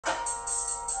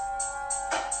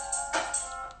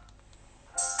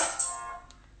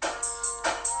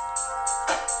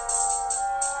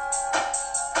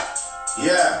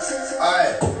Yeah,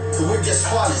 aye. The wig gets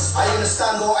spun. Are you gonna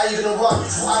stand or are you gonna run?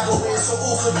 I got way, it's an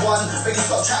awkward one. Make you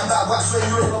stop chatting about wax when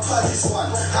you ain't gonna purchase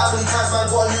one. How many times man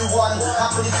got a new one?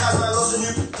 How many times man lost a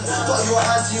new? Got your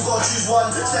hands and you gotta choose one.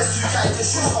 Says two cat, you can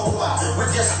choose on one.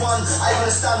 Wig gets spun. Are you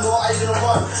gonna stand or are you gonna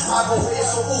run? I got way,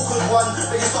 it's an awkward one.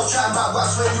 Make you stop chatting about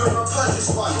wax when you ain't gonna purchase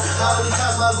one. How many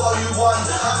times man got a new one?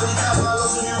 How many times man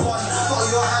lost a new one? Got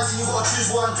your hands and you gotta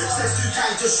choose one. Says two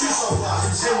cat, you can choose on one.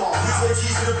 Zimmer, who's got the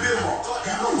keys to the bimmer?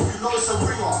 You know it's a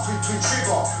ringer. Twin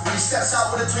trigger. When he steps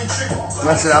out with a twin trigger.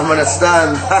 Man said I'm gonna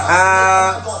stand.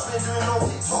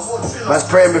 Man's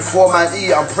praying before man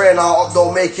eat. I'm praying I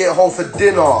don't make it home for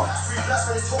dinner.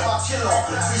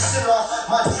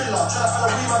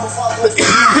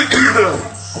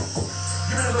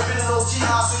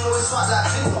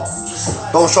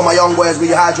 Don't show my young boys where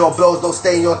you hide your bills. Don't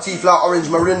stain your teeth like orange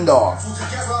Mirinda.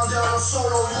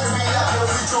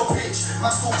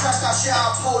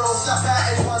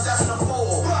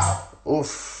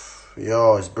 Oof,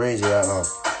 yo, it's brazy right now.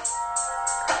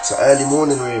 It's an early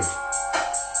morning rave.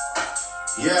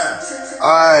 Yeah.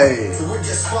 Aye. The wig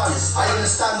gets spun. Are you gonna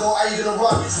stand or are you gonna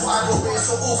run? I got way, it's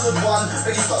an awkward one.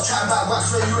 Make you stop chatting about wax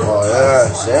when you. Oh yeah,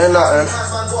 saying that. How many times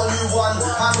man got a new one?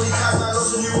 How many times man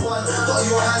lost a new one? Got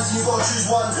your hands and you gotta choose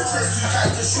one. Says two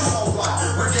cat, you can choose on one.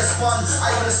 Wig gets spun.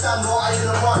 Are you gonna stand or are you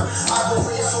gonna run? I got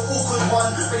way, it's an awkward one.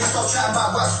 Make you stop chatting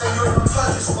about wax when you ain't gonna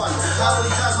purchase one. How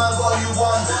many times man got a new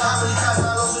one? How many times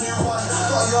man lost a new one?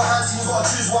 Got your hands and you gotta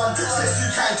choose one. Says two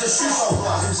cat, you can choose on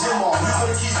one. Zimmer, who's got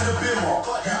the keys to the bimmer?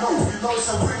 You know it's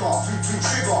a ringer. Twin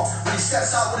trigger. When he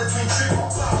steps out with a twin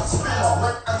trigger. Spinner,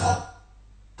 wet and hot.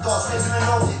 Dogs, when doing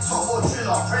no TikTok or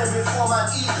driller. Praying before man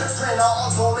eat. Praying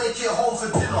out, don't make it home for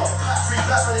dinner. Free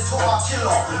black when they talk about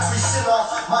killer. Free sinner,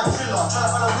 my driller. Trying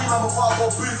to find a rebound before I go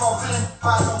booth. I'm feeling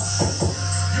bad.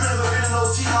 You never been in no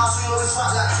tea house, so you know it's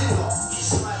fat like Tinder.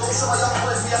 Don't show my young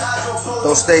boys we had your clothes.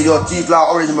 Don't stain your teeth like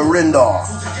orange Mirinda.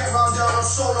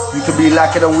 You could be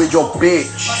lacking them with your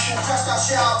bitch.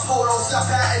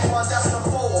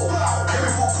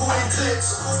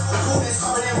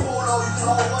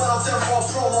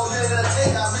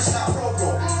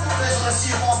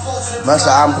 Man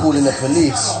said I'm calling the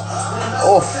police.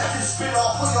 Oh.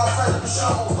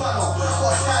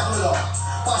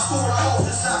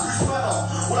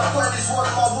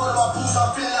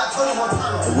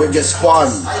 The wig gets spun.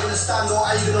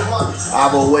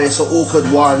 I've always an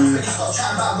awkward one.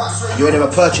 You ain't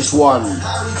never purchased one.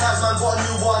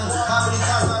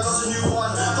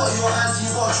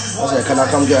 I said, can I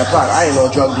come get a pack? I ain't no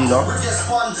drug dealer.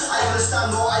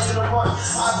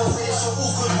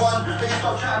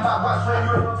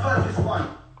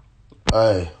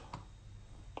 Hey,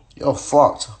 you're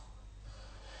fucked.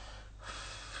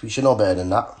 You should know better than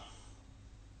that.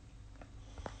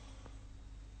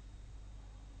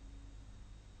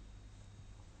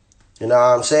 You know what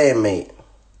I'm saying, mate?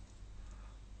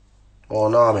 Oh,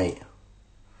 no, mate.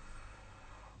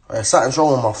 Alright, something's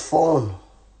wrong with my phone.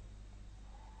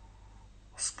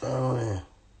 What's going on here?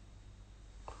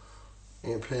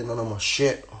 Ain't playing none of my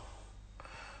shit.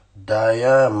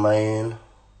 Diane, man.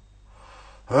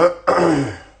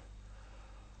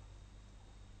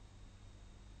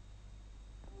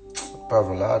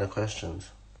 Brother, a lot of questions.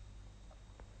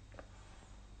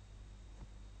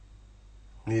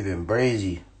 Moving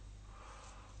brazy.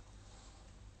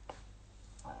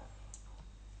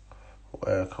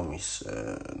 Where can we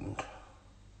send?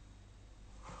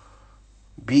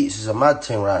 Beats is a mad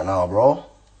thing right now, bro.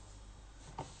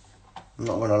 I'm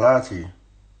not gonna lie to you.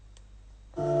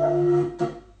 I'm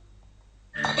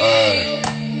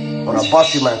gonna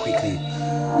bust you, man, quickly.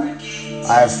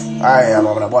 I'm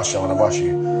gonna bust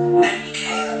you.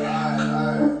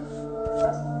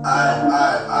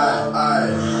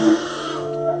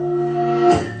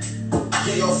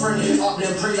 Get your friend hit up,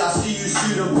 then pray I see you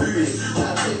soon and booty.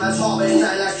 Tryna take man's heart, but ain't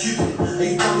nothing like Cupid.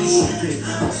 Ain't dummy stupid.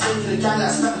 I'm stinking the gang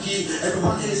like Spanky.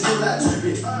 Everyone here is still like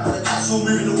Tubit. When the cats all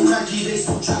moving all cranky, they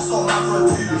still try to stop man for a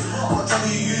tubit. What drug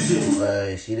are you using?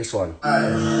 Hey, see this one?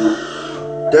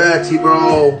 Dirty,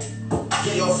 bro.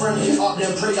 Get your friend hit up,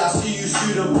 then pray I see you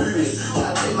soon and booty.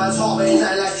 Tryna take man's heart, but ain't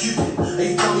nothing like Cupid.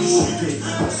 Ain't dummy stupid.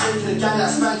 I'm stinking the gang like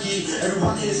Spanky.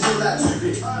 Everyone here is still like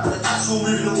Tubit. When the cats all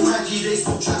moving all cranky, they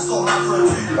still try to stop man for a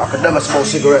tubit. I could never smoke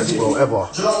cigarettes, bro, ever.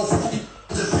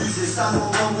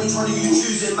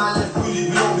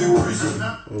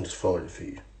 Let me just forward it for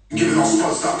you. Giving us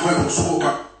spots that point, we'll score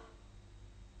back.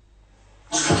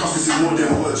 Trust this is more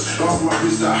than words. Last my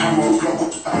wrist that hammer or block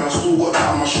up and I still got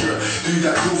that on my shirt. Do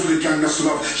that deal for the gang, that's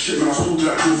love. Shit man, I still do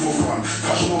that deal for fun.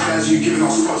 Touch more guys, you giving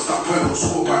us spots. That point was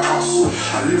scored by us.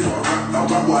 I live for a rap, I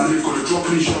rap what I live. Got a drop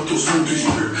in his shot till small to his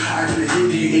grip. I didn't hate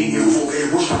the 8 in 4. Hey,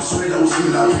 Woosh, I swear that was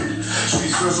him that did.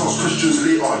 Speaks first, ask questions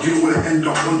later. You don't wanna end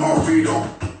up on our radar.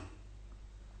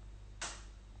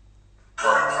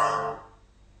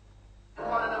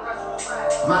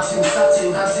 Matching,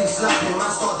 satting, dancing, slapping. Man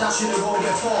start dashing, it won't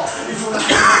get far. If you're like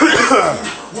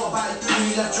what about you when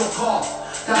you left your car?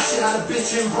 That shit had a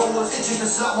bitch in, bro was itching to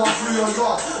slap one through your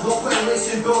yard. Not when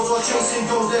racing bills or chasing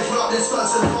girls, they pull up their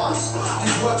skirts and pants.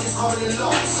 This work is coming in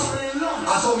lots.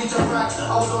 I told me to brag,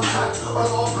 I was on track. On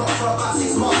the off block for about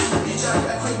 6 months. He jacked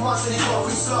a quick months and he got a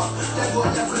quick slump. Then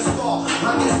got left for the scar.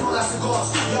 Man gets more like cigars.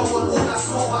 Yo, I want all that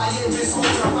smoke, but I ain't been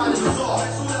smoking, I found it bizarre.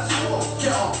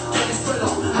 Get up, get this better.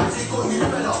 Hectic got you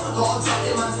better. The odds are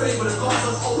in man's favour. The guns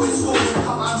was always scoring.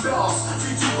 Come and bet us.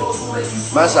 3-2 goals will make you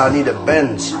score. Man said I need a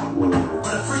Benz.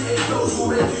 But the 3-8 goals will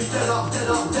make you dead up, dead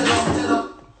up, dead up, dead up.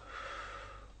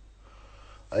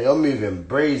 Hey, you're moving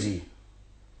brazy.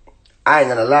 I ain't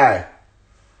gonna lie.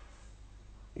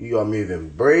 You are moving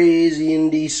brazy in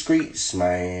these streets,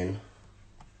 man.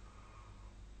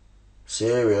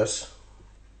 Serious.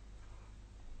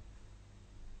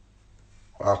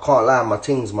 I can't lie, my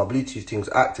Bluetooth thing's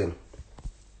acting.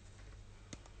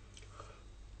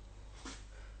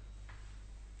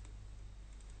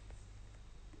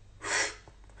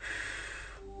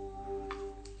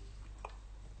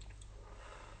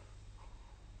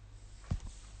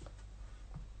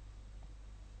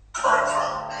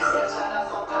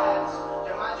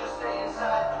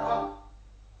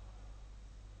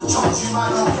 You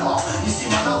might not get off. You see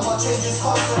my number changes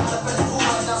constant. The best cool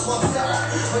man, that's one step.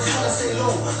 But you tryna stay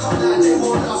low. Come down, they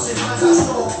won't us if man that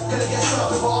show. Gonna get shut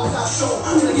up if arms that show.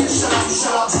 Gonna get shut up,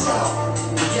 shut up, shut up.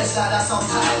 It gets like that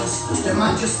sometimes. The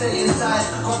man just stay inside.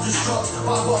 God just drops,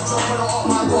 but I got drop on the up,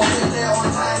 man. Got get there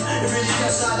on time. It really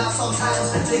gets like that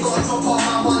sometimes. They got drop on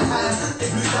man one time.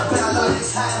 They lose that better luck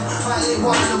next time. Fight it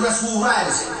once, the rest will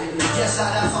rise. It gets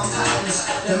like that sometimes.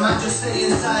 The man just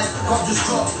stay inside. God just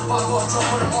drops, but I got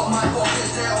drop on the up, man. Got get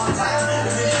there on time.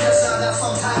 It really gets like that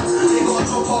sometimes. They got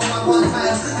drop on man one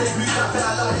time. They lose that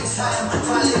better luck next time.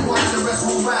 Fight it once, the rest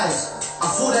will rise. I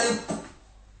thought they.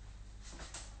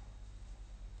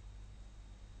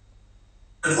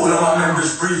 And all of my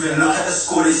members breathing. Look at the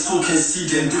score, they still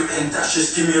conceding. Do it in dash,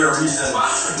 just give me a reason.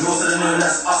 Most of them know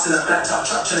that's us in a black top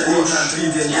truck, trying to leave man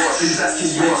bleeding. These black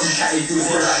kids, we're too catty, who's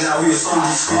here right now, we are still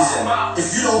squeezing.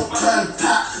 If you don't turn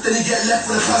back, then you get left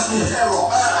with a personal terror.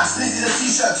 I sneezed in a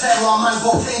t-shirt terror, man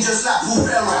got plain just like Paul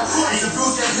Bearer. It's a bill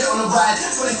get hit on the ride,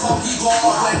 so they can't keep going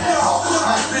up when error.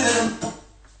 Man spinning them.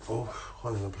 Oh,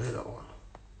 can't even play that one.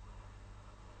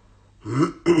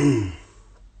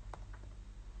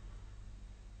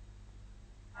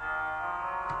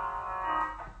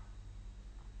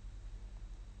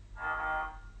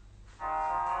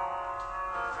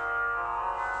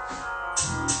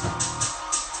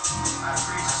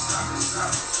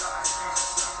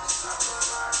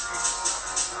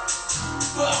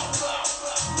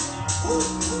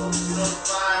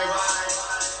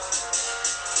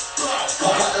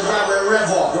 I got the ride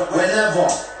wherever, whenever,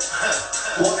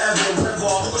 whatever,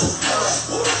 whenever.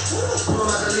 No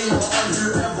matter leave on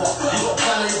whoever. You got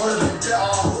plan, you wanna be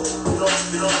better.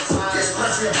 Get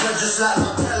country and bread just like my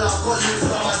Pella. Got you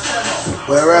for my tenor.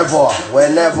 Wherever,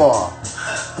 whenever.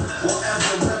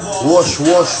 Whatever, whenever. Woosh,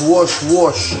 woosh, woosh,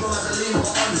 woosh. No matter leave on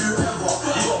whoever.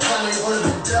 You got plan, you wanna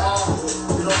be better.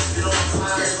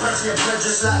 Get country and bread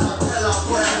just like my Pella.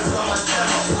 Got you for my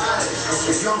tenor.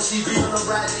 If young TV on the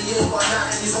right, he ain't got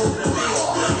nothing, he's holding a beater.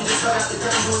 He just heard out the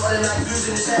guns, he was running like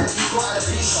losing his head, he's got out a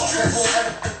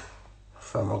t-shirt.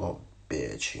 Fam, I got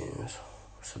bare tunes.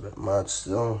 It's a bit mad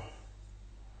still.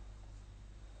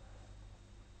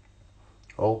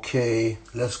 Okay,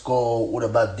 let's go. What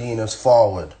about Dina's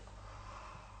forward?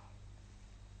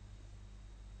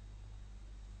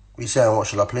 We saying, what,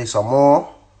 shall I play some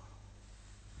more?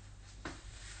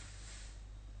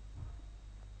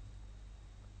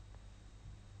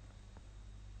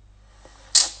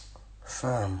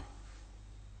 Fam.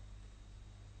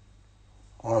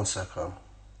 1 second.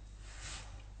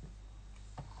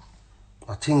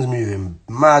 My thing's moving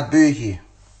mad boogie.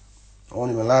 I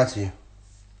won't even lie to you.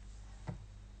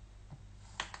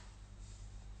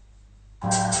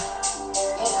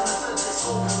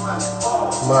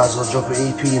 Might as well drop an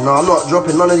EP. No, I'm not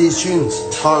dropping none of these tunes.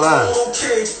 Can't lie.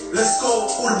 Okay, let's go.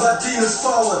 All the bad demons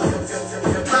forward.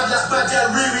 Bad that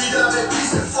Riri, that make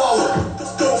please step forward.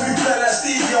 Don't be black like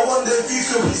Stevie. I wonder if you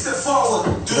can please step forward.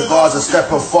 The guards are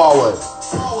stepping forward.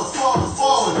 Forward, forward, forward.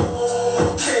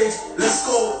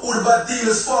 bad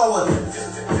dealers forward.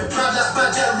 Grab that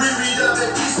bad jet, reread and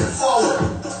make peace step forward.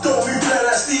 Don't be play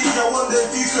like Stevie, I wonder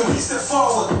if you can please step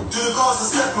forward. Do the guards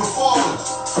and stepping forward.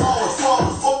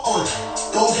 Forward.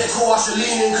 Don't get caught while you're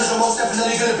leaning, cause you're most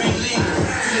definitely gonna be leaning.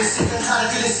 Feeling sick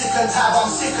and tired,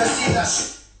 I'm sick and seeing that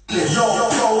shit. Yo,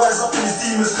 wise up in his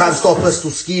demons. Can't stop us to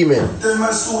scheming. Them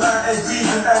man still out and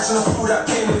grieving, action and feel that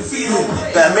pain and feeling.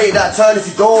 Better make that turn if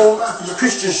you don't.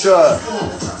 Christian shirt.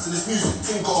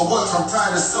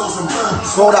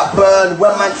 Smell that burn,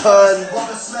 when man turn.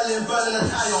 Smelling, burning a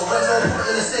tire. When no put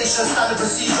in the station, standing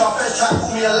procedure. First try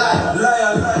call me a liar.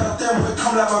 Liar, them will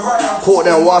come like Mariah. Caught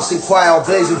them whilst in choir,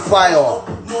 blazing fire.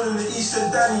 Known in the east and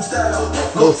Danny Dyer.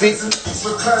 No feet.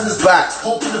 Back.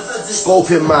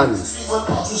 Scoping man.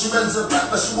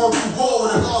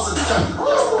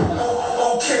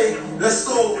 Okay, let's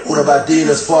go. All about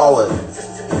dealers forward.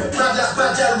 Grab that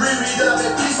bad jet, reread and I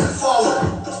make peace step forward.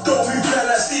 Don't be play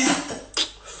like Steve.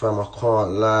 Fam, I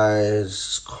can't lie.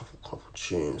 It's couple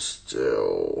tunes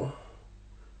still.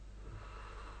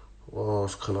 What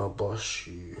else can I bust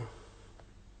you?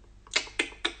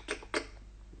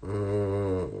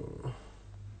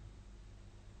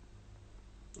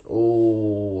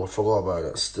 Oh, I forgot about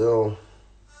that still.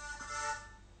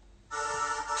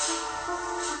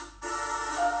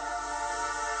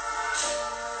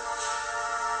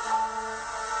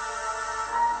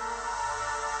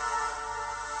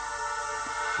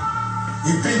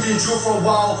 You've been doing drill for a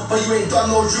while, but you ain't done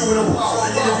no drill in a while.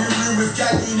 Interview room with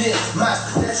gang unit, mad.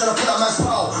 They're trying to pull out my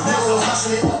smile. Nigga was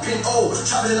mashing it up in O,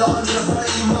 traveling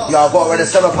 130 miles. Yeah, I got rid of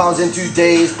 £7 in 2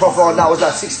 days. Profit on that was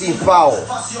like 16 foul.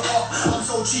 Fuss you up, I'm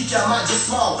so cheeky, I might just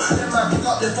smile. Then man pick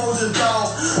up their phones and dial.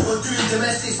 We're doing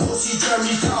domestics, go see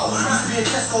Jeremy Cow. Used to be in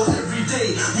Tesco's every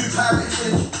day. New pirates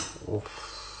in the...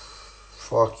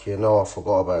 Fuck you know, I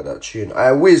forgot about that tune.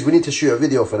 Alright, Wiz, we need to shoot a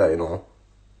video for that, you know.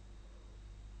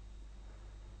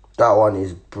 That one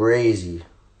is brazy.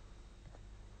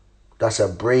 That's a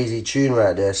brazy tune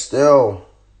right there still.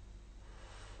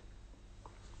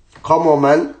 Come on,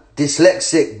 man.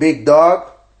 Dyslexic, big dog.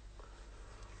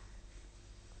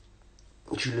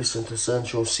 Did you listen to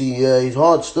Central C? Yeah, he's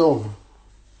hard still.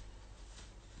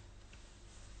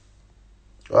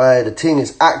 Alright, the thing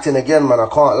is acting again, man. I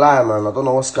can't lie, man. I don't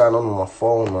know what's going on with my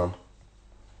phone, man.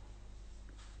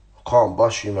 I can't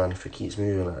bust you, man, if it keeps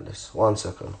moving like this. 1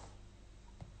 second.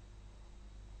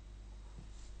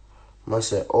 I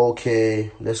said,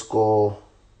 okay, let's go.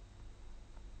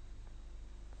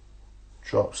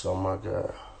 Drop some, my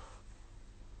guy.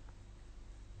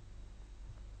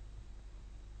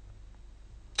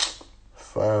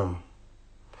 Fam.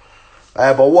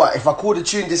 But what? If I call the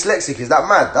tune Dyslexic, is that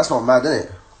mad? That's not mad,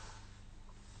 innit?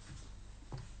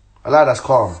 I like that's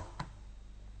calm.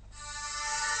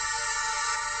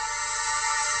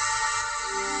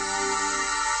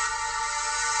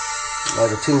 Like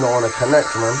the thing don't want to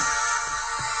connect, man.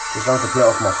 Just have to play it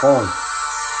off my phone.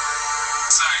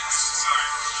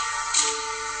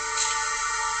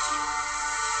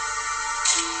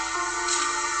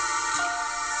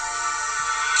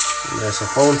 Yeah, it's a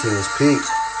phone thing, it's peak.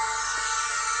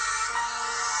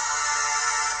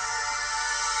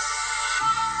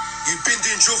 You've been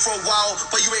doing drill for a while,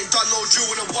 but you ain't done no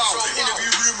drill in a while.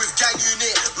 Interview room with gang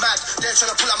unit, mad. They're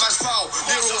trying to pull out man's foul.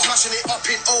 Nero was mashing it up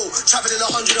in O, traveling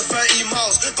 130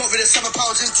 miles. Got rid of £7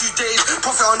 in 2 days.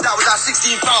 Profit on that was at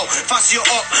 16 foul. Fuss you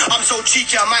up, I'm so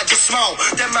cheeky, I might just smile.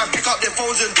 Then man pick up their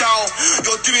phones and dial.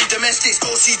 You're doing domestics,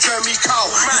 go see Jeremy Cow.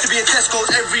 Used to be in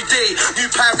Tesco's every day. New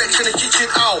Pyrex in the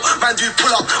kitchen, ow. Man do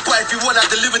pull up, but if you want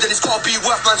that delivered, then it's gotta be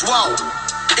worth man's wow.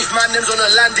 If man name's on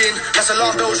a landing, that's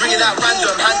alarm bells ringing out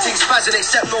random. Hunting spazzing,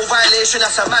 accept no violation,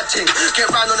 that's a mad thing. Get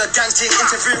round on a gang ting,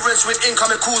 interference with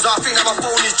incoming calls, I think that my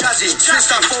phone is jazzing. Switch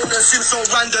that phone and sim so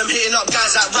random, hitting up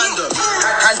guys at random.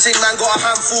 Hunting man got a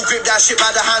handful, grip that shit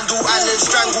by the handle, and then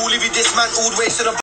strangle, leave you dismantled, wasting a